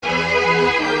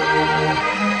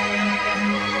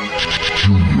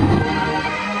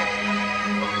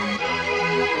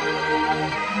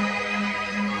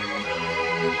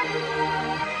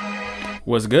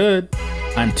What's good?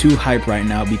 I'm too hyped right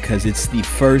now because it's the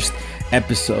first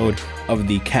episode of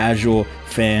the Casual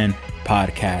Fan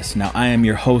Podcast. Now, I am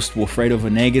your host, Wilfredo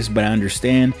Vanegas, but I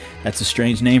understand that's a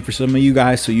strange name for some of you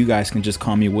guys, so you guys can just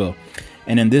call me Will.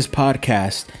 And in this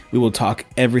podcast, we will talk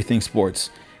everything sports,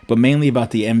 but mainly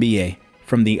about the NBA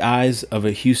from the eyes of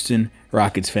a Houston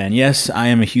Rockets fan. Yes, I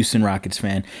am a Houston Rockets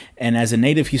fan. And as a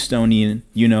native Houstonian,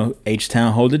 you know,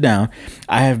 H-Town, hold it down.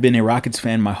 I have been a Rockets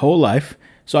fan my whole life.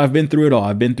 So I've been through it all.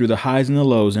 I've been through the highs and the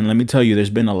lows. And let me tell you, there's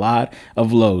been a lot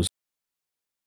of lows.